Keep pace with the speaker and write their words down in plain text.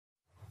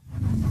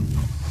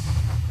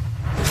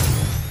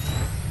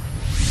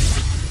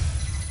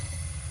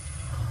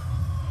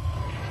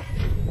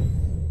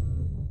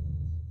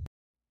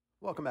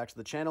Welcome back to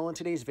the channel. In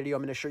today's video,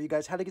 I'm going to show you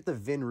guys how to get the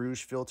Vin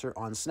Rouge filter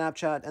on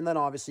Snapchat. And then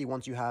obviously,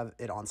 once you have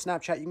it on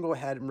Snapchat, you can go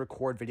ahead and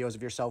record videos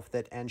of yourself with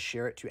it and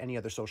share it to any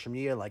other social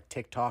media like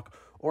TikTok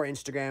or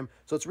Instagram.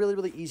 So it's really,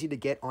 really easy to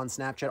get on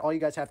Snapchat. All you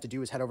guys have to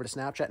do is head over to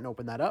Snapchat and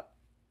open that up.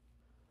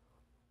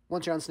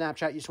 Once you're on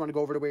Snapchat, you just want to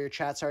go over to where your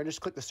chats are and just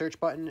click the search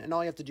button. And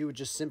all you have to do is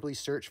just simply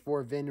search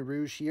for Vin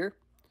Rouge here.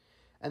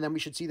 And then we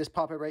should see this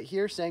pop up right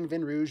here saying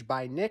Vin Rouge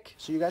by Nick.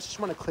 So you guys just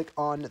want to click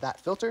on that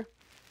filter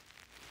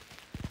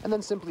and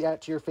then simply add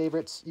it to your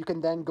favorites. You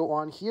can then go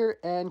on here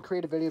and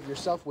create a video of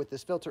yourself with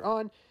this filter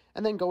on,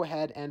 and then go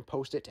ahead and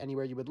post it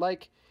anywhere you would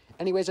like.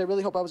 Anyways, I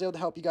really hope I was able to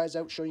help you guys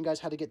out, showing you guys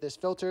how to get this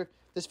filter.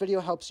 This video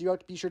helps you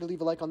out. Be sure to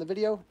leave a like on the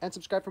video and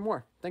subscribe for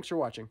more. Thanks for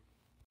watching.